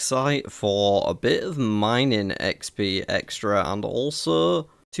dig site for a bit of mining XP extra, and also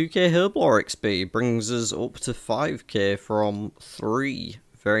 2k herblore XP brings us up to 5k from 3.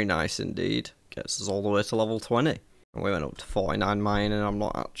 Very nice indeed. Gets us all the way to level 20. We went up to 49 mining, and I'm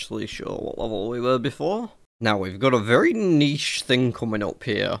not actually sure what level we were before. Now, we've got a very niche thing coming up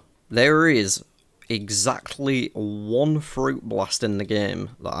here. There is exactly one fruit blast in the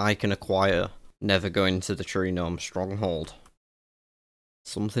game that I can acquire. Never going to the Tree Gnome Stronghold.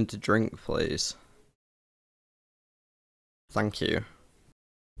 Something to drink, please. Thank you.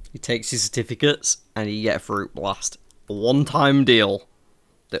 He takes his certificates, and you get a fruit blast. A one-time deal.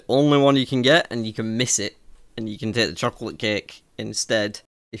 The only one you can get, and you can miss it. And you can take the chocolate cake instead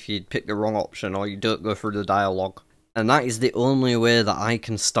if you pick the wrong option or you don't go through the dialogue. And that is the only way that I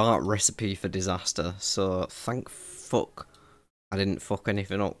can start Recipe for Disaster. So thank fuck I didn't fuck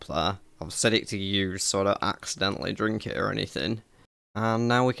anything up there. I've set it to use so I don't accidentally drink it or anything. And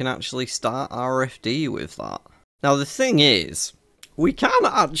now we can actually start RFD with that. Now the thing is, we can't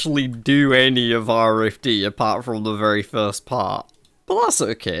actually do any of RFD apart from the very first part. But that's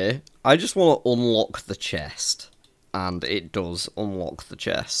okay. I just want to unlock the chest. And it does unlock the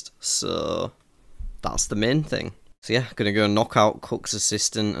chest. So that's the main thing. So yeah, gonna go knock out Cook's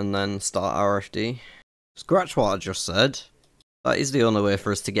assistant and then start RFD. Scratch what I just said. That is the only way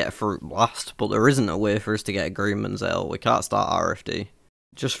for us to get a fruit blast, but there isn't a way for us to get a Greenman's Ale. We can't start RFD.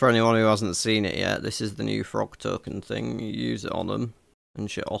 Just for anyone who hasn't seen it yet, this is the new frog token thing. You use it on them, and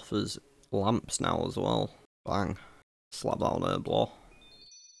she offers lamps now as well. Bang. Slap that on her blow.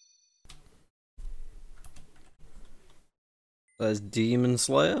 There's Demon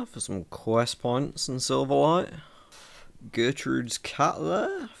Slayer for some quest points and Silverlight. Gertrude's cat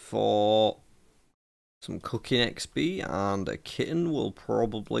there for some cooking XP, and a kitten we'll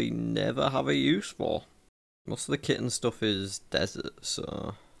probably never have a use for. Most of the kitten stuff is desert,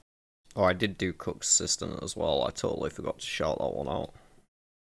 so... Oh, I did do Cook's assistant as well. I totally forgot to shout that one out.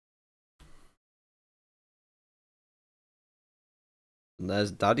 And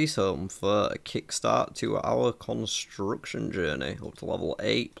there's Daddy's home for a kickstart to our construction journey up to level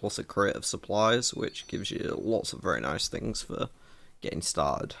 8, plus a crate of supplies, which gives you lots of very nice things for getting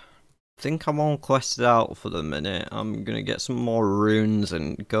started. I think I'm all quested out for the minute. I'm gonna get some more runes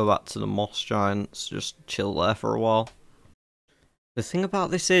and go back to the Moss Giants, just chill there for a while. The thing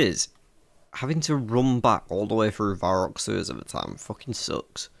about this is, having to run back all the way through Varrock sewers at the time fucking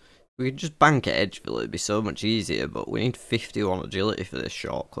sucks. We could just bank at Edgeville, it'd be so much easier, but we need 51 agility for this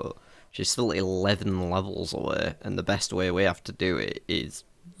shortcut, which is still 11 levels away, and the best way we have to do it is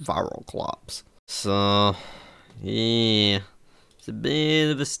Varrock laps. So, yeah, it's a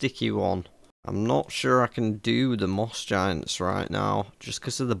bit of a sticky one. I'm not sure I can do the Moss Giants right now, just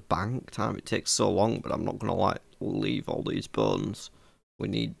because of the bank time. It takes so long, but I'm not going to, like, leave all these bones. We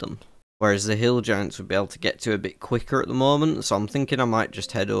need them. Whereas the Hill Giants would be able to get to a bit quicker at the moment, so I'm thinking I might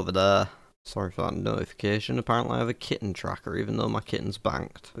just head over there. Sorry for that notification. Apparently I have a kitten tracker, even though my kitten's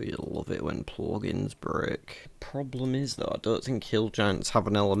banked. But you'll love it when plugins break. Problem is, though, I don't think Hill Giants have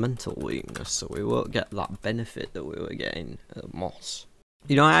an elemental weakness, so we won't get that benefit that we were getting at Moss.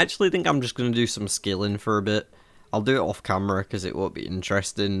 You know, I actually think I'm just going to do some skilling for a bit. I'll do it off camera because it won't be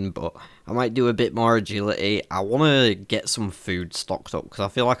interesting, but I might do a bit more agility. I want to get some food stocked up because I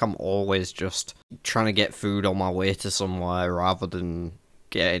feel like I'm always just trying to get food on my way to somewhere rather than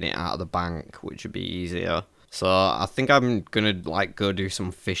getting it out of the bank, which would be easier. So I think I'm going to like go do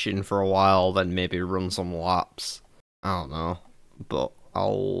some fishing for a while, then maybe run some laps. I don't know, but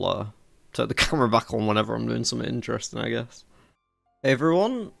I'll turn the camera back on whenever I'm doing something interesting, I guess. Hey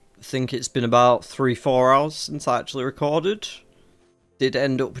everyone. I think it's been about 3-4 hours since I actually recorded. Did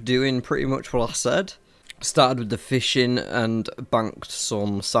end up doing pretty much what I said. Started with the fishing and banked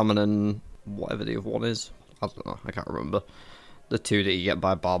some salmon and whatever the other one is. I don't know, I can't remember. The two that you get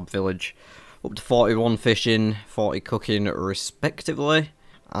by Barb Village. Up to 41 fishing, 40 cooking respectively.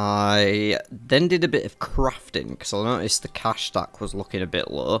 I then did a bit of crafting because I noticed the cash stack was looking a bit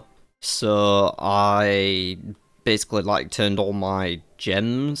low. So I basically like turned all my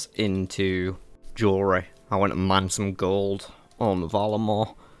gems into jewellery. I went and mined some gold on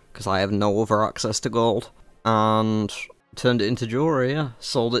Varlamore because I have no other access to gold, and turned it into jewellery. Yeah,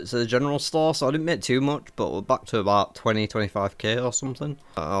 sold it to the general store, so I didn't make too much, but we're back to about 20-25k or something.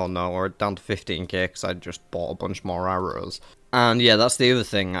 Oh no, we're down to 15k because I just bought a bunch more arrows. And yeah, that's the other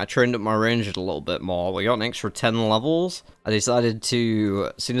thing. I trained up my range a little bit more. We got an extra 10 levels. I decided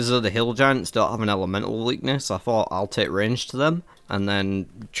to, seeing as though the Hill Giants don't have an elemental weakness, I thought I'll take range to them and then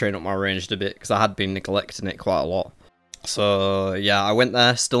train up my range a bit because I had been neglecting it quite a lot. So yeah, I went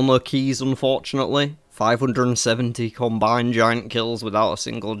there. Still no keys, unfortunately. 570 combined giant kills without a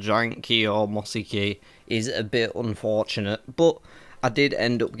single giant key or mossy key is a bit unfortunate, but I did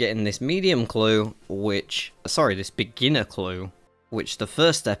end up getting this medium clue, this beginner clue, which the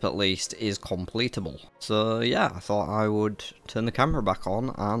first step at least is completable. So yeah, I thought I would turn the camera back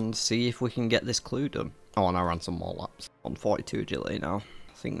on and see if we can get this clue done. Oh, and I ran some more laps. On 42 agility now.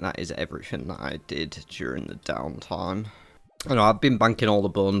 I think that is everything that I did during the downtime. I know, I've been banking all the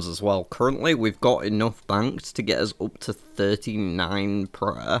bones as well. Currently, we've got enough banked to get us up to 39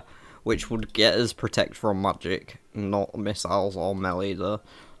 prayer, which would get us protect from magic, not missiles or melee though.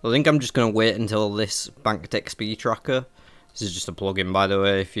 I think I'm just going to wait until this banked XP tracker. This is just a plugin, by the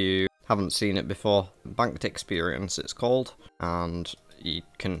way, if you haven't seen it before. Banked Experience, it's called. And you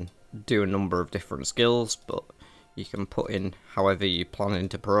can do a number of different skills, but you can put in however you're planning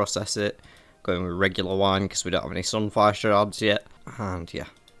to process it. Going with regular wine because we don't have any sunfire shards yet. And yeah.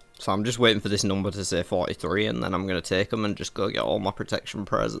 So I'm just waiting for this number to say 43, and then I'm going to take them and just go get all my protection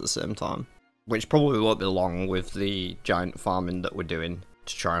prayers at the same time. Which probably won't be long with the giant farming that we're doing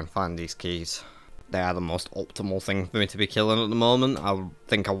to try and find these keys. They are the most optimal thing for me to be killing at the moment. I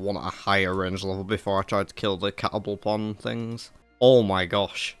think I want a higher range level before I try to kill the catable pond things. Oh my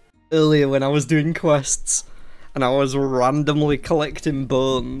gosh. Earlier when I was doing quests, and I was randomly collecting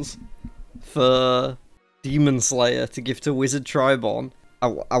bones for Demon Slayer to give to Wizard Tribon,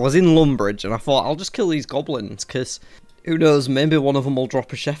 I was in Lumbridge and I thought I'll just kill these goblins because who knows, maybe one of them will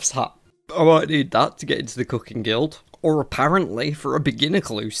drop a chef's hat. I might need that to get into the cooking guild, or apparently for a beginner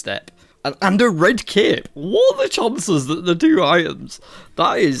clue step. And a red cape. What are the chances that the two items?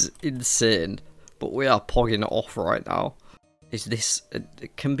 That is insane. But we are pogging it off right now. Is this...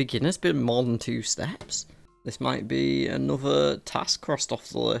 can beginners be more than 2 steps? This might be another task crossed off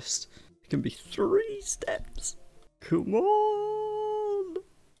the list. It can be 3 steps. Come on.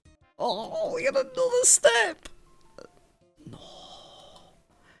 Oh, we got another step. No.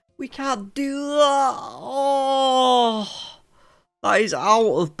 We can't do that. Oh. That is out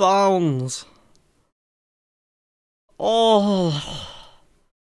of bounds. Oh.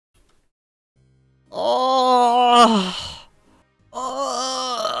 Oh. Oh.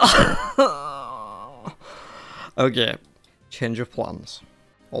 Okay. Change of plans.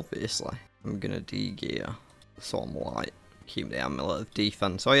 Obviously. I'm gonna de-gear so I'm light. Keep the amulet of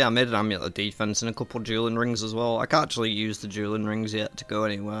defense. Oh yeah, I made an amulet of defense and a couple dueling rings as well. I can't actually use the dueling rings yet to go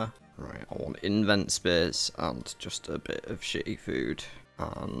anywhere. Right, I want invent space and just a bit of shitty food.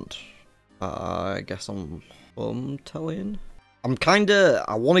 And I guess I'm telling. I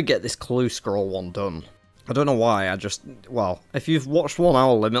want to get this clue scroll one done. I don't know why, well, if you've watched 1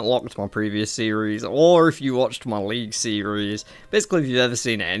 Hour Limit Locked, my previous series, or if you watched my League series, basically if you've ever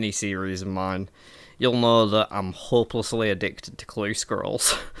seen any series of mine, you'll know that I'm hopelessly addicted to clue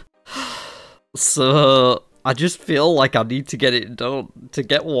scrolls. So I just feel like I need to get it done, to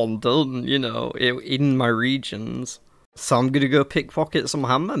get one done, you know, in my regions. So I'm gonna go pickpocket some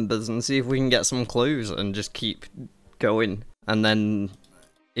ham members and see if we can get some clues and just keep going. And then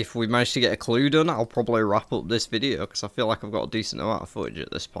if we manage to get a clue done, I'll probably wrap up this video because I feel like I've got a decent amount of footage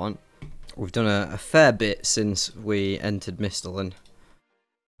at this point. We've done a fair bit since we entered Misthalin.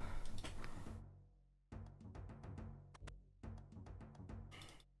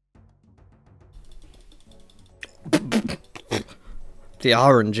 The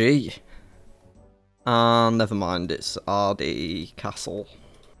RNG. Never mind, it's RD Castle.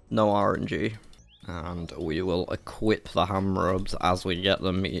 No RNG. And we will equip the ham robes as we get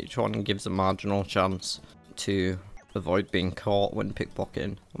them. Each one gives a marginal chance to avoid being caught when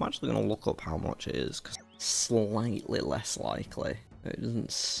pickpocketing. I'm actually going to look up how much it is, because it's slightly less likely. It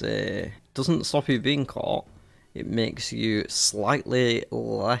doesn't say... It doesn't stop you being caught. It makes you slightly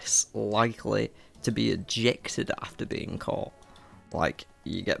less likely to be ejected after being caught. Like,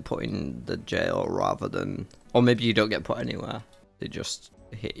 you get put in the jail rather than... Or maybe you don't get put anywhere. They just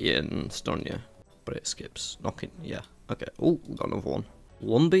hit you and stun you. But it skips knocking. Yeah. Okay. Oh, got another one.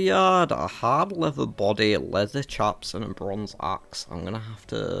 Lumberyard, a hard leather body, leather chaps, and a bronze axe. I'm gonna have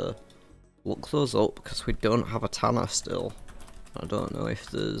to look those up because we don't have a tanner still. I don't know if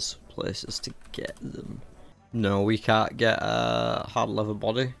there's places to get them. No, we can't get a hard leather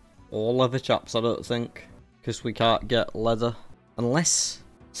body or leather chaps, I don't think, because we can't get leather unless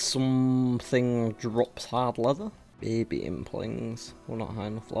something drops hard leather. Baby implings. We're not high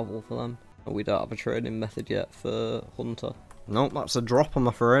enough level for them. We don't have a training method yet for Hunter. Nope, that's a drop, I'm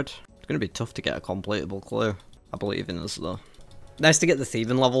afraid. It's going to be tough to get a completable clue. I believe in us, though. Nice to get the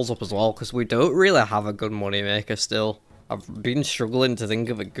thieving levels up as well, because we don't really have a good money maker still. I've been struggling to think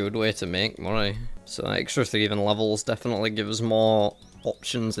of a good way to make money. So extra thieving levels definitely give us more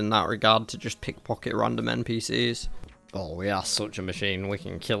options in that regard to just pickpocket random NPCs. Oh, we are such a machine. We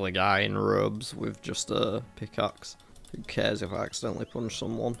can kill a guy in robes with just a pickaxe. Who cares if I accidentally punch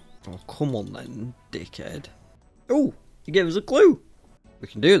someone? Oh, come on then, dickhead. Oh, He gave us a clue. We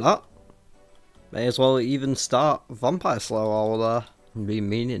can do that. May as well even start Vampire Slayer while we're there. I've been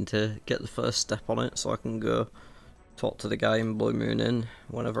meaning to get the first step on it so I can go talk to the guy in Blue Moon Inn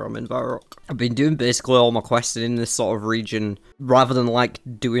whenever I'm in Varrock. I've been doing basically all my questing in this sort of region. Rather than like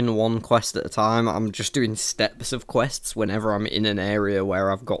doing one quest at a time, I'm just doing steps of quests whenever I'm in an area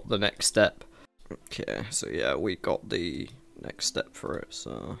where I've got the next step. Okay, so yeah, we got the next step for it,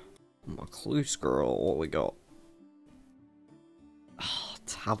 so... My clue scroll, what we got? Oh,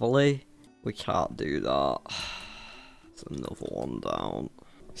 Tavali? We can't do that. It's another one down.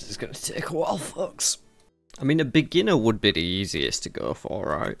 This is gonna take a while, folks. I mean, a beginner would be the easiest to go for,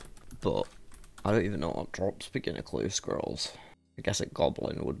 right? But I don't even know what drops beginner clue scrolls. I guess a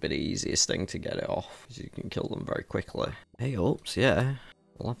goblin would be the easiest thing to get it off, because you can kill them very quickly. Hey, oops, yeah.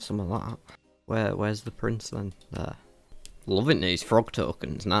 We'll have some of that. Where's the prince then? There. Loving these frog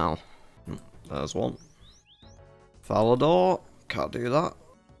tokens now. There's one. Falador. Can't do that.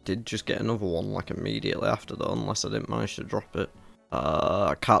 Did just get another one like immediately after though, unless I didn't manage to drop it.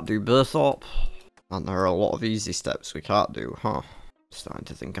 I can't do Berthorpe. And there are a lot of easy steps we can't do, huh? Starting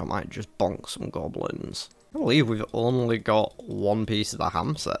to think I might just bonk some goblins. I believe we've only got one piece of the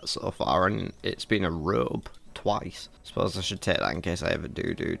ham set so far, and it's been a robe twice. Suppose I should take that in case I ever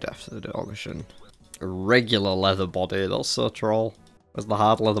do Death to the Dogosian. A regular leather body, that's so troll. Where's the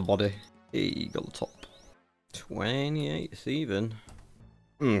hard leather body? Hey, you got the top. 28th even.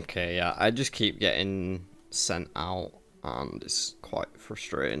 Okay, yeah, I just keep getting sent out, and it's quite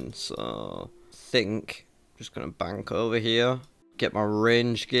frustrating, so... I think I'm just gonna bank over here, get my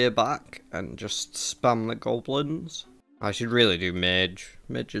range gear back, and just spam the goblins. I should really do mage.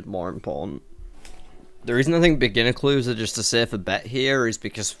 Mage is more important. The reason I think beginner clues are just a safer bet here is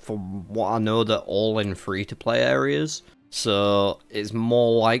because from what I know they're all in free-to-play areas, so it's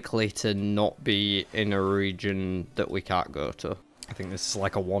more likely to not be in a region that we can't go to. I think this is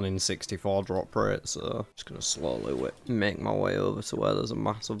like a 1 in 64 drop rate, so I'm just gonna slowly make my way over to where there's a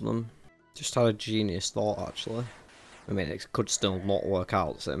mass of them. Just had a genius thought, actually. I mean, it could still not work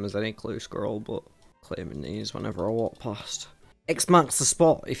out the same as any clue scroll, but claiming these whenever I walk past. X-Max the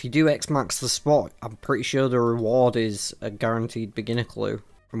spot. If you do X-Max the spot, I'm pretty sure the reward is a guaranteed beginner clue.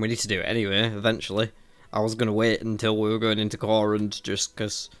 And we need to do it anyway, eventually. I was going to wait until we were going into Kourend just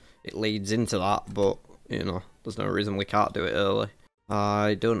because it leads into that, but, you know, there's no reason we can't do it early.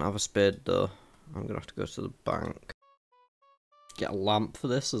 I don't have a spade, though. I'm going to have to go to the bank. Get a lamp for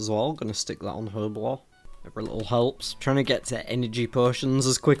this as well. Going to stick that on Herblore. Every little helps. Trying to get to energy potions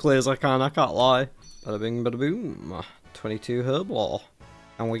as quickly as I can, I can't lie. Bada bing, bada boom. 22 Herblore.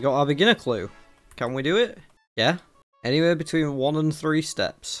 And we got our beginner clue. Can we do it? Yeah. Anywhere between 1 and 3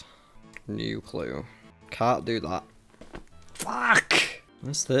 steps. New clue. Can't do that. Fuck!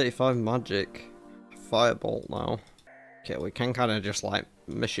 That's 35 magic. Firebolt now. Okay, we can kind of just like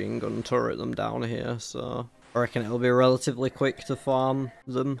machine gun turret them down here, so... I reckon it'll be relatively quick to farm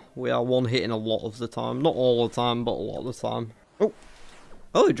them. We are one hitting a lot of the time. Not all the time, but a lot of the time. Oh!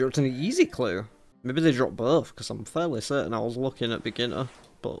 Oh, they dropped an easy clue. Maybe they dropped both, because I'm fairly certain I was looking at beginner.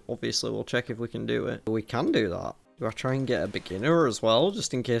 But obviously we'll check if we can do it. We can do that. Do I try and get a beginner as well,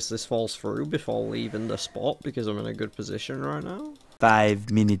 just in case this falls through before leaving the spot, because I'm in a good position right now?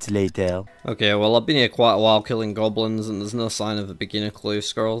 5 minutes later. Okay, well I've been here quite a while killing goblins, and there's no sign of a beginner clue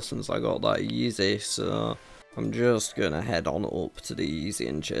scroll since I got that easy, so... I'm just gonna head on up to the easy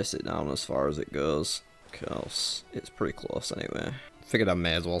and chase it down as far as it goes, because it's pretty close anyway. Figured I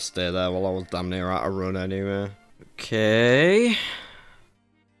may as well stay there while I was damn near out of run anyway. Okay.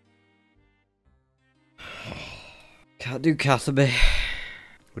 Can't do Catherby.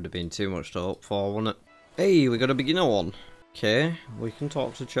 Would have been too much to hope for, wouldn't it? Hey, we got a beginner one. Okay, we can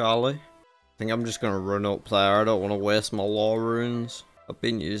talk to Charlie. I think I'm just gonna run up there. I don't want to waste my lore runes. I've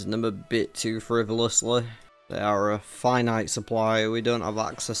been using them a bit too frivolously. They are a finite supply, we don't have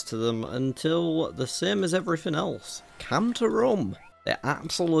access to them until the same as everything else. Camterum, the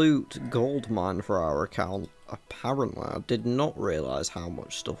absolute gold mine for our account. Apparently, I did not realise how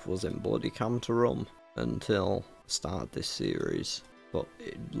much stuff was in bloody Camterum until I started this series. But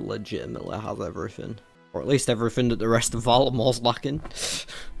it legitimately has everything. Or at least everything that the rest of Varlamore's lacking.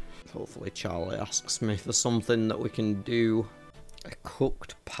 Hopefully Charlie asks me for something that we can do. A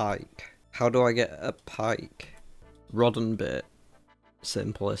cooked pike. How do I get a pike? Rod and bait.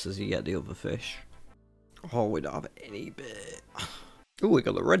 Same place as you get the other fish. Oh, we don't have any bait. Oh, we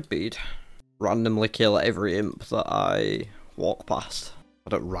got the red bead. Randomly kill every imp that I walk past. I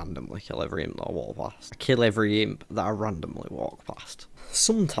don't randomly kill every imp that I walk past. I kill every imp that I randomly walk past.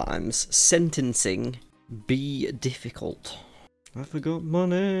 Sometimes sentencing be difficult. I forgot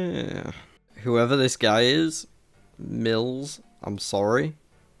money. Whoever this guy is, Mills, I'm sorry,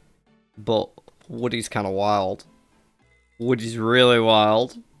 but Woody's kind of wild. Woody's really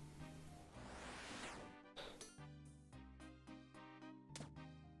wild.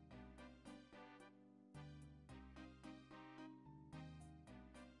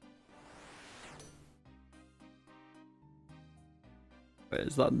 Wait,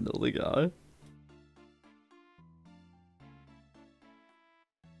 is that another guy?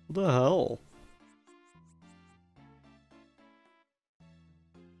 What the hell?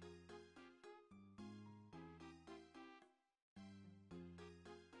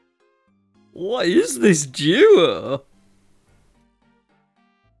 What is this duo?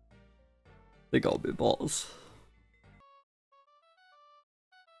 They gotta be bots.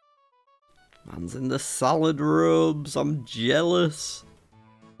 Man's in the salad robes. I'm jealous.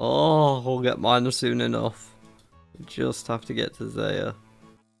 Oh, we'll get mine soon enough. We just have to get to Zaya.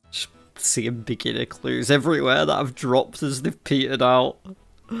 Just seeing beginner clues everywhere that I've dropped as they've petered out.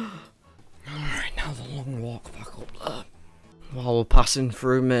 Alright, now the long walk back up there. While we're passing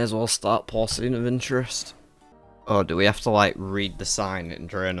through, may as well start pausing of interest. Oh, do we have to, like, read the sign in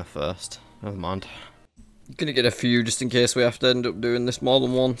Drainer first? Never mind. Gonna get a few just in case we have to end up doing this more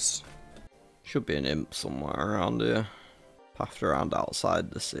than once. Should be an imp somewhere around here. Path around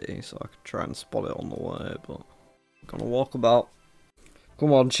outside the city, so I could try and spot it on the way, but I'm gonna walk about.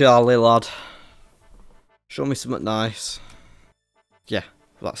 Come on, Charlie, lad. Show me something nice. Yeah,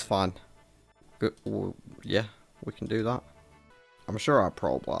 that's fine. Good. Yeah, we can do that. I'm sure I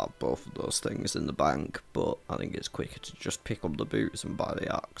probably have both of those things in the bank, but I think it's quicker to just pick up the boots and buy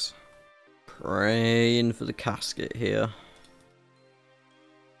the axe. Praying for the casket here.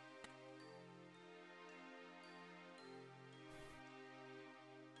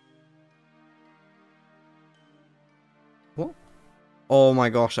 What? Oh my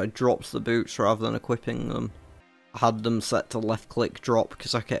gosh, I dropped the boots rather than equipping them. I had them set to left click drop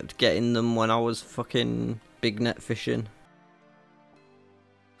because I kept getting them when I was fucking big net fishing.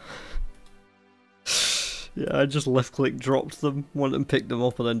 Yeah, I just left click dropped them, went and picked them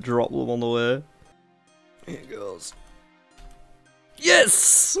up and then dropped them on the way. Here it goes.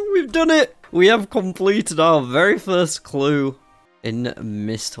 Yes! We've done it! We have completed our very first clue in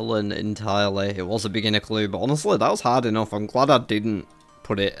Misthalin entirely. It was a beginner clue, but honestly, that was hard enough. I'm glad I didn't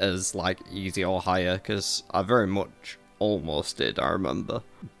put it as, like, easy or higher, because I very much almost did, I remember.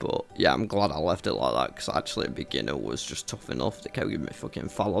 But yeah, I'm glad I left it like that, because actually a beginner was just tough enough. They kept giving me fucking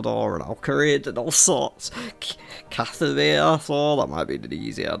Falador and Alcarid and all sorts. Catherine, I thought that might be the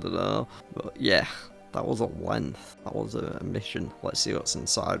easy, I don't know. But yeah, that was a length. That was a mission. Let's see what's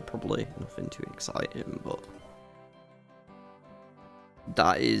inside. Probably nothing too exciting, but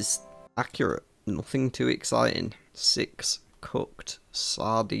that is accurate. Nothing too exciting. 6 cooked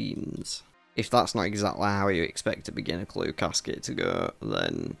sardines. If that's not exactly how you expect a beginner clue casket to go,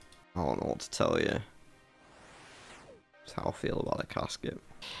 then I don't know what to tell you. That's how I feel about a casket.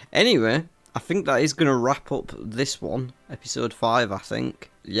 Anyway, I think that is going to wrap up this one. Episode 5, I think.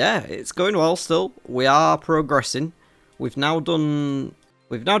 Yeah, it's going well still. We are progressing. We've now done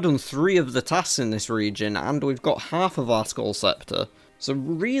 3 of the tasks in this region, and we've got half of our Skull Scepter. So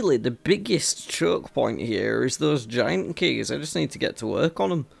really, the biggest choke point here is those giant keys. I just need to get to work on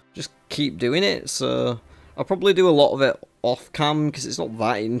them. Just keep doing it. So I'll probably do a lot of it off cam because it's not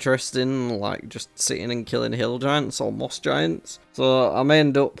that interesting, like just sitting and killing hill giants or moss giants. So I may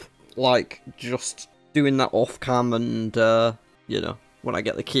end up like just doing that off cam and you know, when I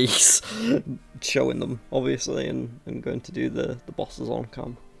get the keys, showing them obviously, and going to do the bosses on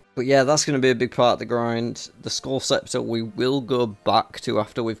cam. But yeah, that's going to be a big part of the grind. The Skull Scepter we will go back to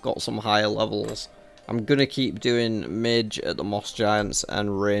after we've got some higher levels. I'm going to keep doing mage at the moss giants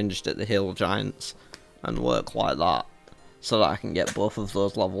and ranged at the hill giants and work like that so that I can get both of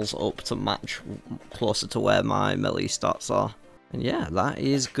those levels up to match closer to where my melee stats are. And yeah, that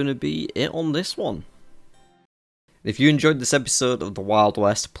is going to be it on this one. If you enjoyed this episode of the Wild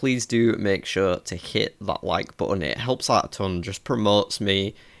West, please do make sure to hit that like button. It helps out a ton, just promotes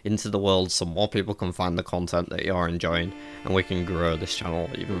me into the world so more people can find the content that you're enjoying and we can grow this channel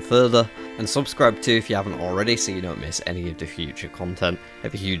even further. And subscribe too if you haven't already so you don't miss any of the future content. I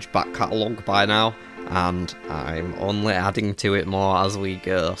have a huge back catalogue by now and I'm only adding to it more as we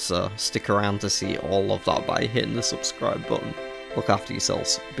go, so stick around to see all of that by hitting the subscribe button. Look after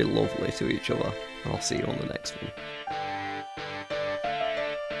yourselves, be lovely to each other, and I'll see you on the next one.